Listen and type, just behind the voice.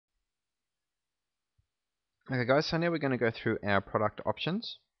Okay guys, so now we're going to go through our product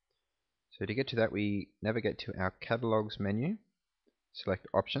options. So to get to that, we navigate to our catalogs menu, select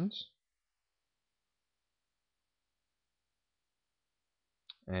options,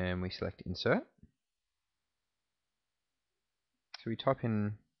 and we select insert. So we type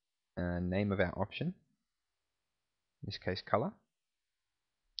in name of our option, in this case color.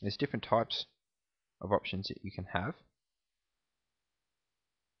 There's different types of options that you can have.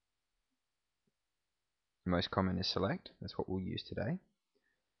 The most common is select, that's what we'll use today.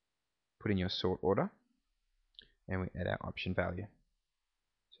 Put in your sort order, and we add our option value.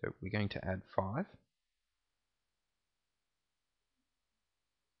 So we're going to add 5.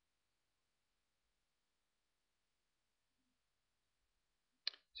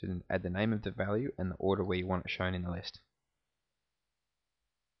 So then add the name of the value and the order where you want it shown in the list.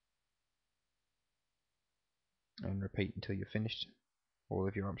 And repeat until you've finished all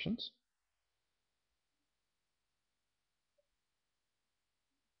of your options.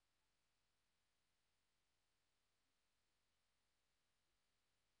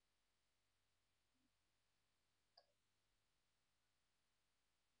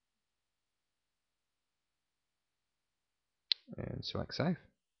 And select save.